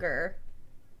stronger,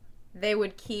 they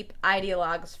would keep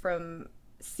ideologues from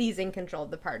seizing control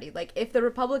of the party. Like if the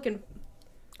Republican...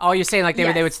 Oh, you're saying like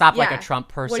they would stop like a Trump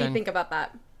person? What do you think about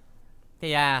that?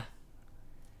 Yeah.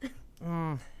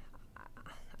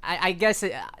 I guess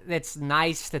it's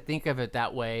nice to think of it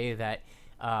that way, that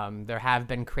there have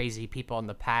been crazy people in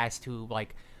the past who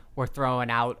like were thrown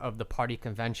out of the party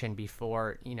convention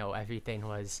before, everything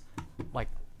was like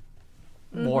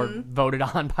more voted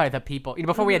on by the people.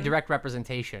 Before we had direct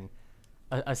representation,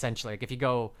 essentially. Like if you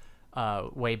go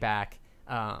way back,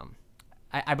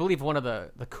 I believe one of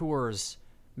the Coors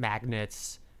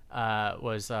magnates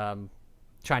was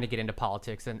trying to get into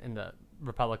politics, and the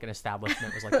Republican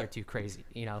establishment was like, you're too crazy,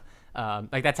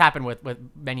 like that's happened with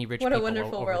many rich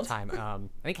people over time. I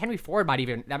think Henry Ford might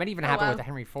even happen with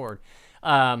Henry Ford.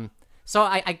 So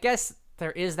I guess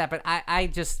there is that, but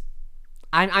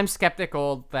I'm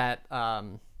skeptical that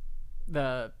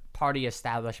the party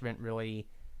establishment really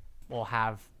will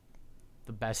have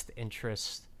the best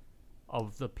interest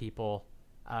of the people,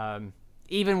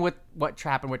 even with what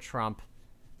happened with Trump.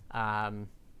 I'm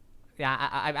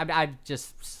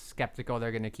just skeptical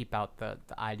they're going to keep out the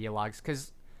ideologues,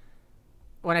 because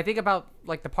when I think about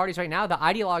like the parties right now, the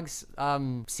ideologues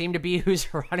seem to be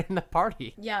who's running the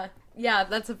party. Yeah,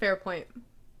 that's a fair point.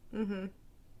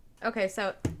 Okay,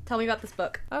 so tell me about this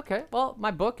book. Okay, well,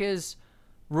 my book is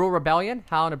Rural Rebellion: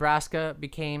 How Nebraska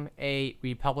Became a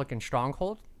Republican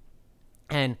Stronghold.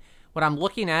 And what I'm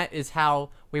looking at is how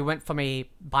we went from a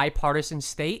bipartisan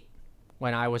state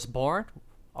when I was born,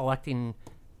 electing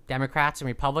Democrats and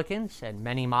Republicans and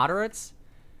many moderates,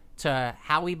 to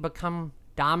how we become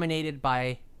dominated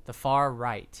by the far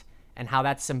right, and how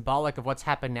that's symbolic of what's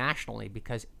happened nationally,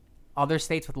 because other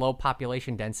states with low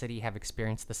population density have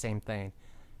experienced the same thing.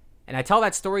 And I tell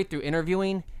that story through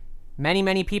interviewing many,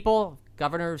 many people,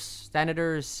 governors,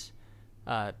 senators,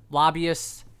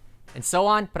 lobbyists, and so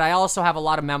on. But I also have a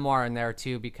lot of memoir in there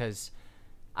too, because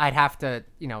I'd have to,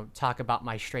 talk about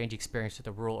my strange experience with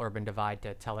the rural-urban divide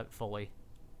to tell it fully.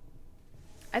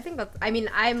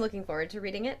 I'm looking forward to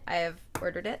reading it. I have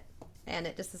ordered it, and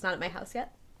it just is not at my house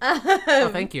yet. Oh,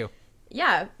 thank you.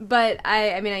 Yeah, but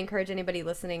I encourage anybody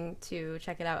listening to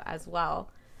check it out as well,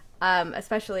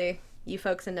 especially you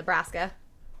folks in Nebraska.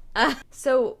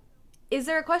 So, is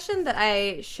there a question that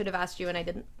I should have asked you and I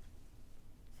didn't?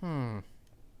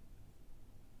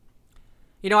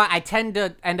 I tend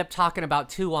to end up talking about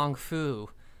Tu Wong Fu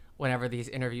whenever these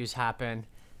interviews happen.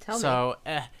 Tell me. So,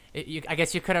 I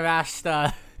guess you could have asked,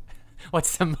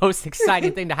 what's the most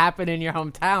exciting thing to happen in your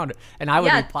hometown? And I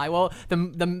would reply, well,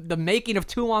 the making of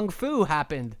Tu Wong Fu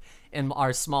happened in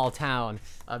our small town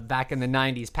back in the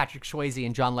 90s. Patrick Swayze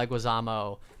and John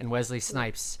Leguizamo and Wesley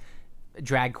Snipes,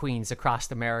 drag queens across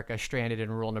America, stranded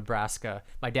in rural Nebraska.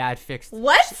 My dad fixed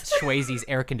Swayze's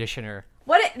air conditioner.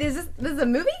 What is this is a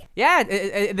movie? Yeah,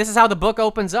 this is how the book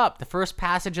opens up. The first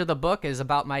passage of the book is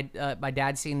about my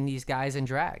dad seeing these guys in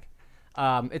drag.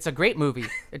 It's a great movie.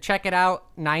 Check it out.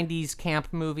 90s camp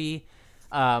movie.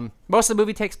 Most of the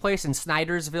movie takes place in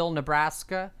Snydersville,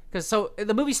 Nebraska. So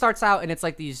the movie starts out and it's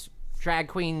like these drag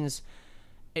queens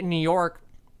in New York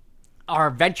are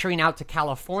venturing out to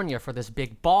California for this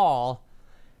big ball.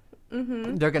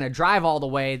 Mm-hmm. They're going to drive all the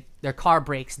way. Their car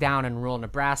breaks down in rural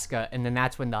Nebraska, and then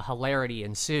that's when the hilarity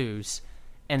ensues.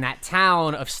 And that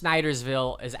town of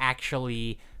Snydersville is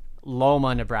actually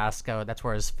Loma, Nebraska. That's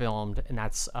where it's filmed, and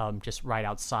that's just right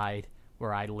outside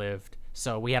where I lived.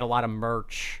 So we had a lot of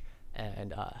merch,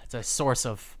 and it's a source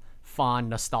of fond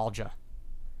nostalgia.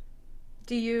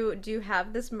 Do you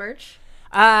have this merch?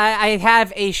 I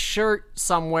have a shirt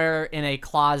somewhere in a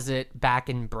closet back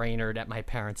in Brainerd at my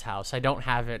parents' house. I don't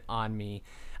have it on me.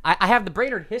 I have the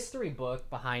Brainerd history book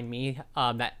behind me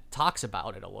that talks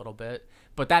about it a little bit.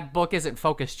 But that book isn't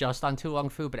focused just on Tu Wong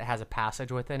Fu, but it has a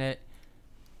passage within it.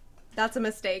 That's a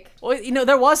mistake. Well,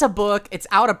 there was a book. It's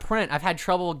out of print. I've had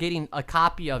trouble getting a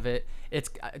copy of it. It's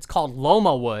called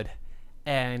Loma Wood,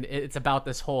 and it's about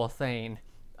this whole thing.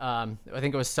 I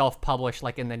think it was self-published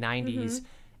like in the 90s. Mm-hmm.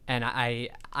 And I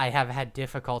have had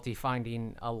difficulty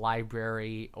finding a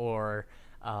library or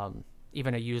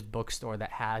even a used bookstore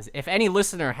that has. If any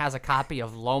listener has a copy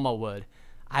of Loma Wood,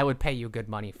 I would pay you good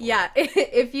money for it. Yeah,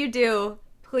 if you do,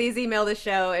 please email the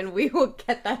show and we will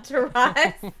get that to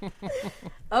Ross.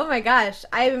 Oh my gosh,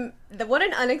 what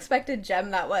an unexpected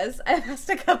gem that was. I've asked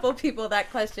a couple people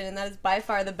that question, and that is by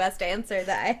far the best answer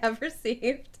that I have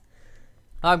received.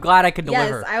 I'm glad I could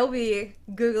deliver. Yes, I will be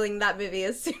Googling that movie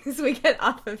as soon as we get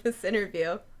off of this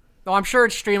interview. Oh, I'm sure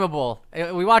it's streamable.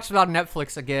 We watched it on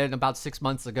Netflix again about 6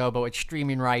 months ago, but with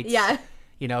streaming rights,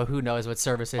 who knows what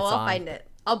service it's on. I'll find it.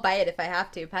 I'll buy it if I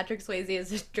have to. Patrick Swayze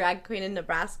as a drag queen in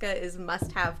Nebraska is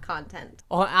must-have content.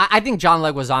 Well, I think John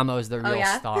Leguizamo is the real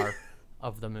star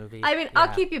of the movie. I'll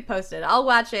keep you posted. I'll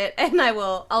watch it, and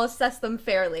I'll assess them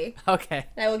fairly. Okay.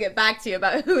 I will get back to you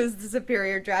about who is the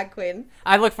superior drag queen.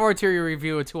 I look forward to your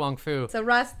review of Tu Wong Fu. So,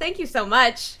 Russ, thank you so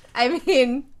much.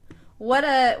 What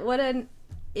an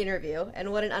interview,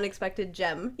 and what an unexpected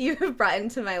gem you have brought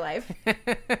into my life.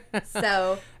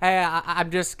 So, hey, I'm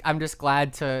just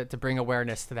glad to bring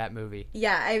awareness to that movie.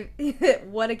 Yeah,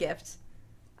 what a gift.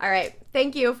 All right.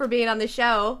 Thank you for being on the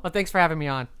show. Well, thanks for having me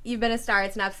on. You've been a star.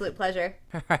 It's an absolute pleasure.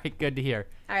 All right. Good to hear.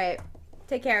 All right.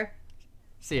 Take care.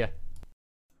 See ya.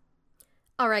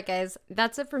 All right, guys.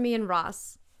 That's it for me and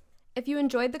Ross. If you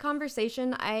enjoyed the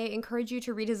conversation, I encourage you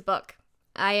to read his book.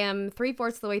 I am 3/4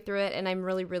 of the way through it, and I'm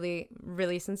really, really,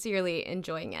 really sincerely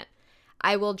enjoying it.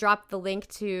 I will drop the link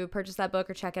to purchase that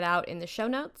book or check it out in the show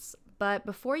notes. But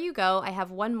before you go, I have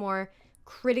one more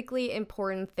critically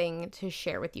important thing to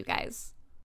share with you guys.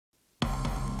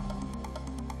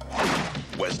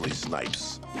 Wesley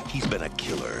Snipes, he's been a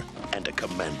killer and a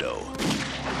commando.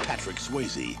 Patrick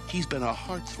Swayze, he's been a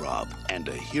heartthrob and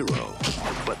a hero.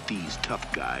 But these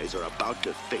tough guys are about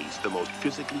to face the most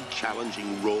physically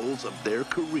challenging roles of their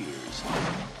careers.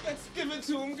 Let's give it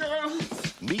to him,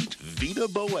 girls. Meet Vita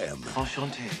Bohème.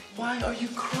 Enchanté. Why are you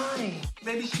crying?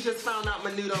 Maybe she just found out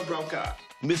Menudo broke up.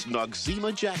 Miss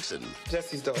Noxzema Jackson.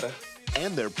 Jesse's daughter.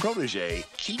 And their protege,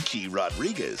 Chichi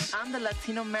Rodriguez. I'm the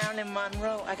Latino Marilyn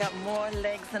Monroe. I got more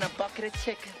legs than a bucket of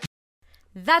chicken.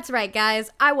 That's right, guys.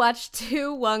 I watched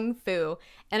To Wong Foo,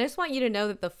 and I just want you to know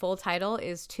that the full title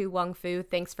is To Wong Foo,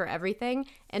 Thanks for Everything,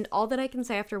 and all that I can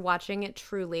say after watching it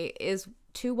truly is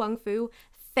To Wong Foo,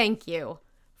 thank you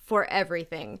for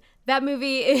everything. That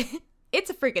movie, it's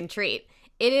a freaking treat.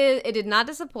 It did not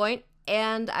disappoint,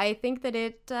 and I think that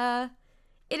it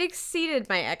exceeded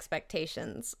my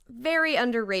expectations. Very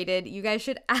underrated. You guys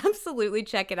should absolutely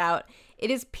check it out. It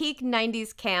is peak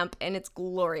 90s camp, and it's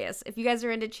glorious. If you guys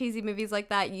are into cheesy movies like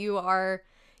that, you'll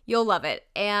love it.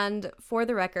 And for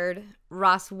the record,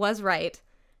 Ross was right.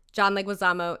 John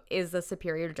Leguizamo is the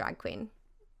superior drag queen.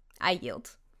 I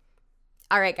yield.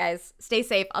 All right, guys. Stay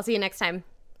safe. I'll see you next time.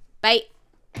 Bye.